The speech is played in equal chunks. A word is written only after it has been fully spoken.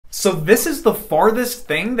So this is the farthest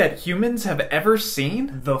thing that humans have ever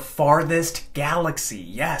seen? The farthest galaxy,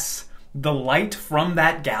 yes. The light from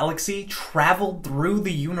that galaxy traveled through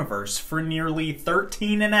the universe for nearly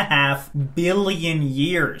 13.5 billion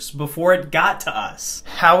years before it got to us.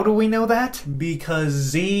 How do we know that? Because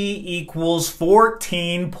Z equals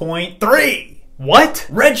 14.3. What?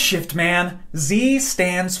 Redshift, man. Z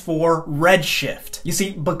stands for redshift. You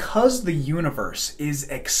see, because the universe is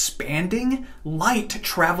expanding, light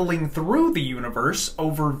traveling through the universe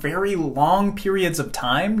over very long periods of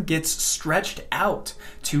time gets stretched out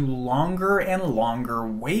to longer and longer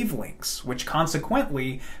wavelengths, which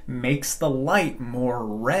consequently makes the light more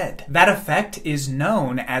red. That effect is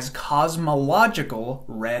known as cosmological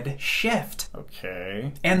redshift.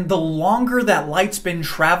 Okay. And the longer that light's been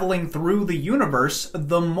traveling through the universe,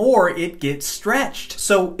 the more it gets stretched.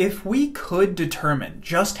 So if we could determine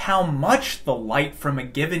just how much the light from a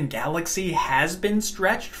given galaxy has been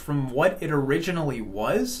stretched from what it originally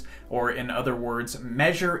was, or in other words,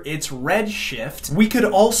 measure its redshift, we could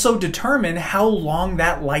also determine how long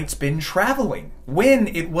that light's been traveling, when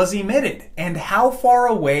it was emitted, and how far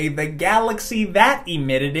away the galaxy that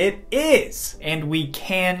emitted it is. And we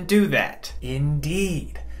can do that.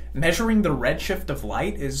 Indeed. Measuring the redshift of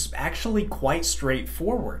light is actually quite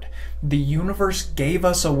straightforward. The universe gave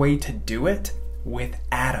us a way to do it with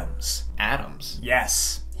atoms. Atoms?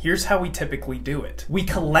 Yes. Here's how we typically do it. We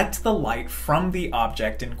collect the light from the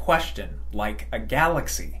object in question, like a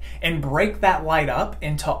galaxy, and break that light up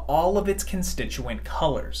into all of its constituent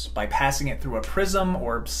colors by passing it through a prism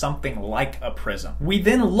or something like a prism. We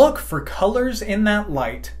then look for colors in that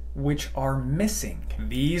light which are missing.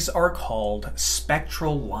 These are called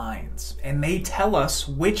spectral lines, and they tell us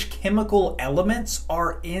which chemical elements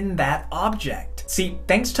are in that object. See,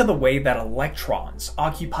 thanks to the way that electrons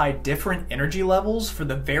occupy different energy levels for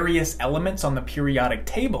the various elements on the periodic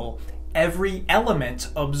table, every element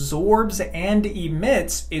absorbs and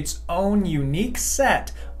emits its own unique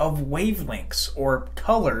set of wavelengths or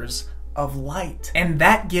colors of light. And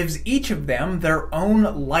that gives each of them their own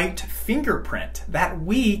light fingerprint that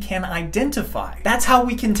we can identify. That's how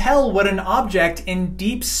we can tell what an object in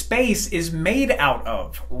deep space is made out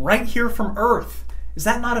of, right here from Earth. Is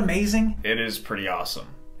that not amazing? It is pretty awesome.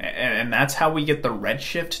 And that's how we get the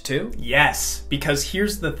redshift too? Yes, because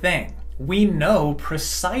here's the thing. We know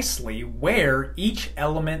precisely where each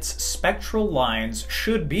element's spectral lines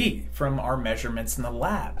should be from our measurements in the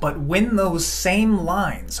lab. But when those same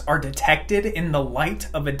lines are detected in the light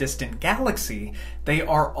of a distant galaxy, they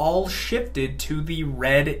are all shifted to the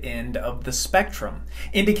red end of the spectrum,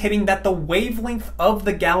 indicating that the wavelength of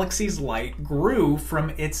the galaxy's light grew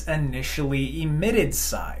from its initially emitted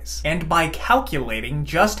size. And by calculating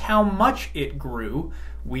just how much it grew,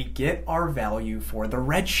 we get our value for the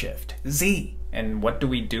redshift, Z. And what do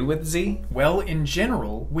we do with Z? Well, in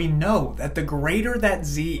general, we know that the greater that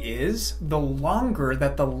Z is, the longer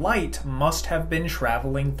that the light must have been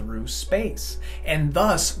traveling through space, and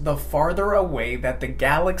thus the farther away that the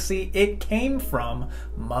galaxy it came from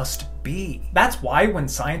must be. That's why when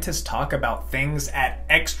scientists talk about things at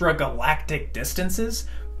extragalactic distances,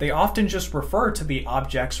 they often just refer to the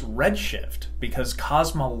object's redshift, because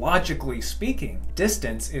cosmologically speaking,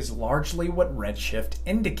 distance is largely what redshift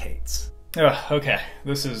indicates. Ugh, okay,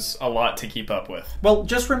 this is a lot to keep up with. Well,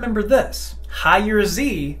 just remember this. Higher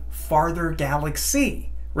Z, farther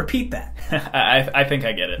galaxy. Repeat that. I think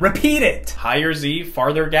I get it. Repeat it! Higher Z,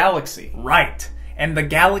 farther galaxy. Right. And the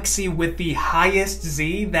galaxy with the highest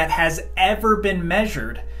Z that has ever been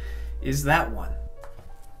measured is that one.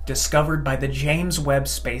 Discovered by the James Webb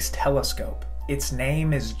Space Telescope. Its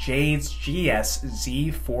name is JADES GS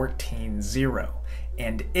Z140,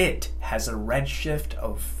 and it has a redshift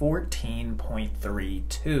of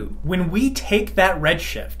 14.32. When we take that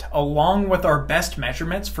redshift, along with our best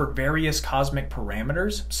measurements for various cosmic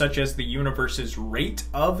parameters, such as the universe's rate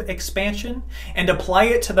of expansion, and apply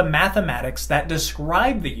it to the mathematics that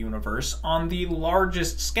describe the universe on the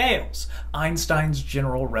largest scales, Einstein's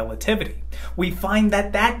general relativity, we find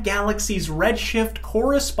that that galaxy's redshift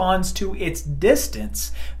corresponds to its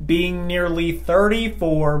distance being nearly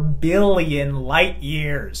 34 billion light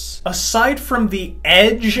years. Aside from the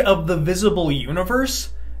edge of the visible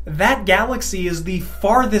universe, that galaxy is the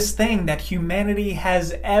farthest thing that humanity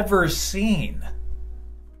has ever seen.